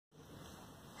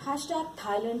Hashtag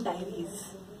Thailand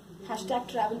Diaries. Hashtag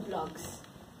travel blogs.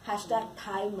 Hashtag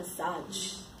Thai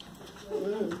massage.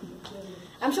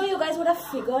 I'm sure you guys would have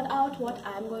figured out what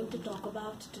I'm going to talk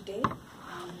about today.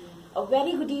 A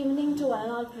very good evening to one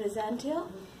and all present here.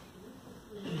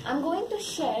 I'm going to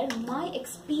share my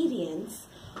experience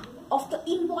of the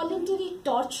involuntary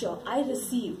torture I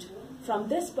received from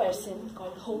this person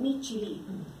called Homie Chili.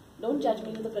 Don't judge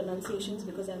me with the pronunciations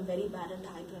because I'm very bad at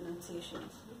Thai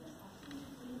pronunciations.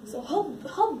 So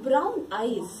her brown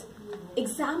eyes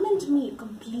examined me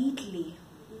completely.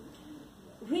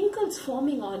 Wrinkles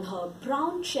forming on her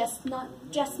brown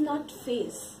chestnut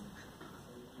face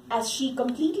as she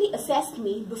completely assessed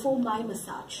me before my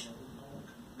massage.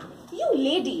 You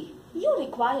lady, you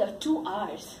require 2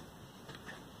 hours.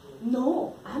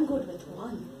 No, I'm good with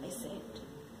 1, I said.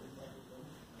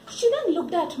 She then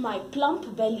looked at my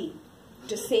plump belly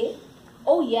to say,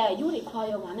 oh yeah, you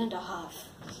require 1.5.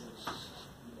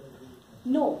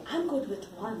 No, I'm good with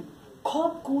 1.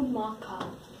 Khop kun ma ka,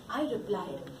 I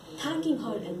replied, thanking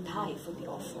her in Thai for the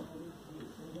offer.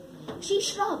 She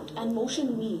shrugged and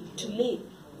motioned me to lay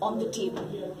on the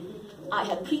table. I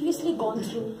had previously gone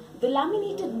through the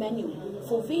laminated menu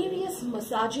for various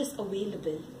massages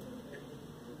available,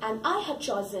 and I had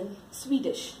chosen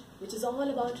Swedish, which is all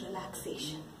about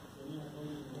relaxation.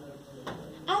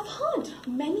 I've heard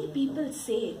many people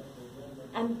say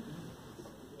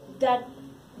that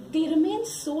they remain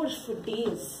sore for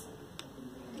days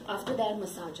after their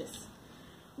massages.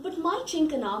 But my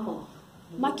chink in armor,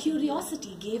 my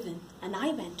curiosity gave in, and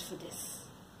I went for this.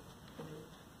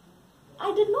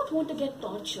 I did not want to get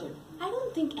tortured. I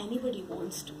don't think anybody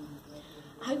wants to.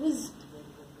 I was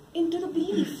into the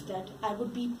belief that I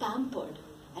would be pampered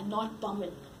and not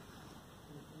pummeled.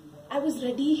 I was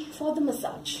ready for the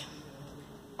massage.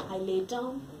 I lay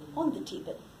down on the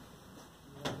table.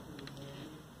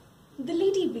 The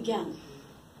lady began.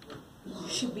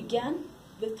 She began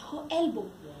with her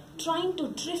elbow trying to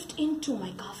drift into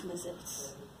my calf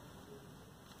muscles.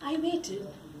 I waited.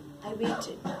 I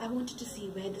wanted to see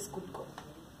where this could go.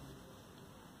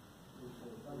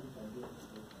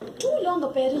 Too long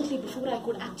apparently before I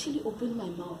could actually open my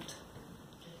mouth.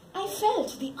 I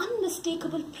felt the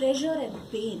unmistakable pressure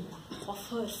and pain of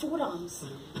her forearms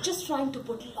just trying to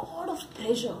put a lot of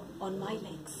pressure on my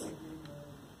legs.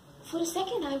 For a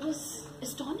second I was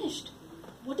astonished.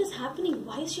 What is happening?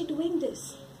 Why is she doing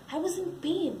this? I was in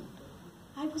pain.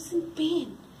 I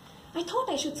thought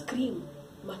I should scream.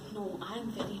 But no, I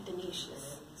am very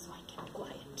tenacious, so I kept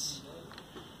quiet.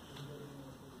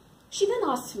 She then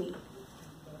asked me,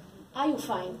 are you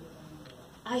fine?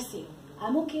 I say,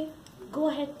 I'm okay. Go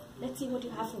ahead, let's see what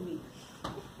you have for me.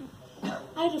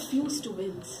 I refused to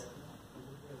wince.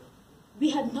 We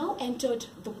had now entered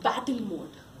the battle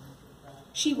mode.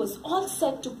 She was all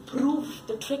set to prove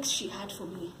the tricks she had for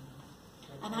me.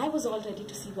 And I was all ready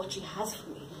to see what she has for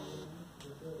me.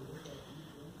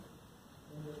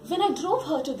 When I drove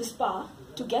her to the spa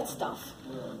to get stuff,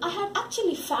 I had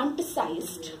actually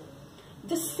fantasized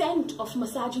the scent of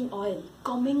massaging oil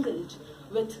commingled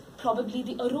with probably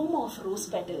the aroma of rose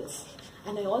petals.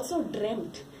 And I also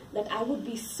dreamt that I would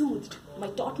be soothed, my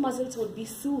taut muscles would be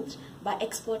soothed by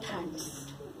expert hands.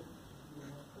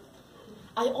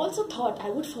 I also thought I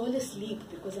would fall asleep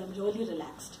because I'm really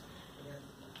relaxed.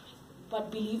 But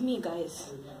believe me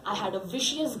guys, I had a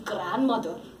vicious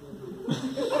grandmother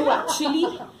who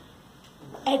actually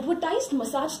advertised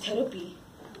massage therapy,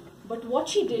 but what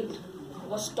she did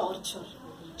was torture.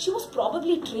 She was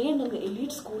probably trained in the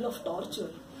elite school of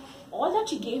torture. All that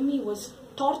she gave me was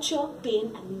torture,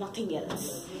 pain, and nothing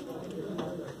else.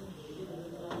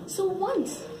 So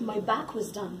once my back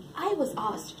was done, I was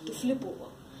asked to flip over.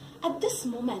 At this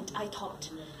moment, I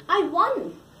thought, I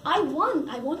won!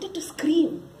 I wanted to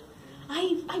scream.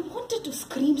 I wanted to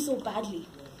scream so badly.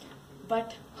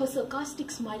 But her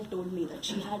sarcastic smile told me that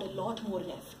she had a lot more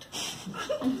left.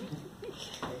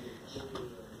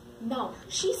 Now,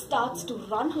 she starts to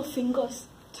run her fingers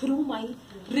through my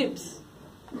ribs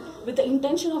with the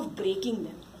intention of breaking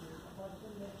them.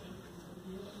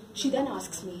 She then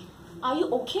asks me, are you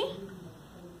okay?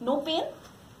 No pain?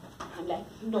 I'm like,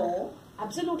 no,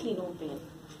 absolutely no pain.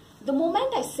 The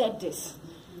moment I said this,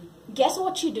 guess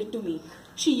what she did to me?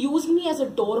 She used me as a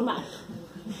doormat.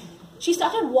 She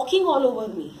started walking all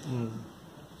over me.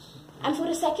 And for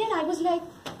a second I was like,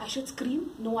 I should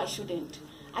scream? No, I shouldn't.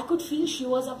 I could feel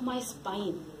shivers up my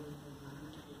spine.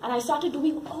 And I started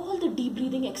doing all the deep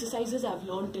breathing exercises I've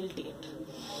learned till date.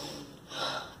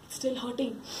 It's still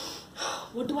hurting.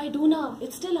 What do I do now?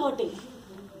 It's still hurting.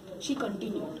 She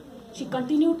continued. She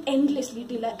continued endlessly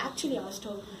till I actually asked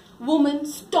her, woman,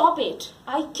 stop it.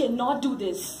 I cannot do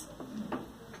this.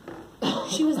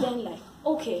 She was then like,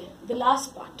 okay, the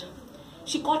last part.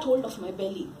 She caught hold of my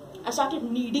belly. I started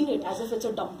kneading it as if it's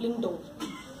a dumpling dough.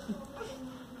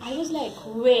 I was like,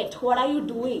 wait, what are you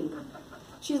doing?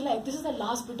 She's like, this is the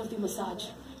last bit of the massage.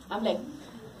 I'm like,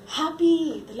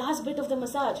 happy, the last bit of the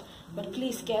massage, but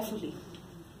please, carefully.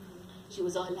 She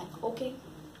was all like, okay.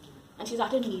 And she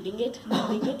started kneading it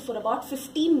for about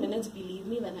 15 minutes, believe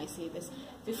me when I say this,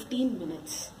 15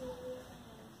 minutes.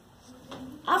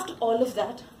 After all of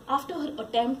that, after her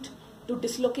attempt to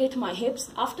dislocate my hips,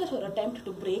 after her attempt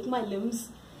to break my limbs,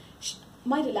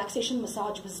 my relaxation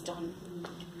massage was done.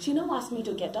 She now asked me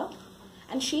to get up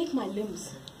and shake my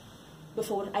limbs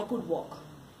before I could walk.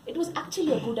 It was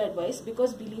actually a good advice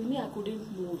because, believe me, I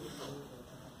couldn't move.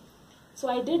 So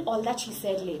I did all that she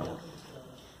said later.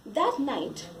 That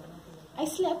night, I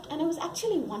slept and I was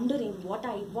actually wondering what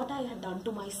I had done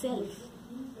to myself.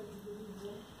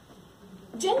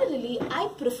 Generally, I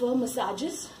prefer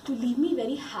massages to leave me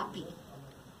very happy.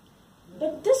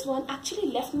 But this one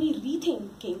actually left me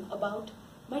rethinking about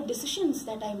my decisions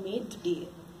that I made today.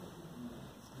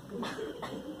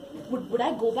 Would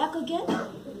I go back again?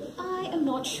 I am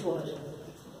not sure.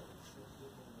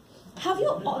 Have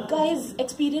you guys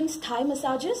experienced Thai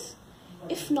massages?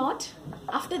 If not,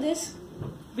 after this,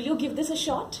 will you give this a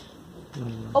shot?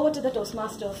 Over to the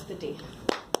Toastmaster of the day.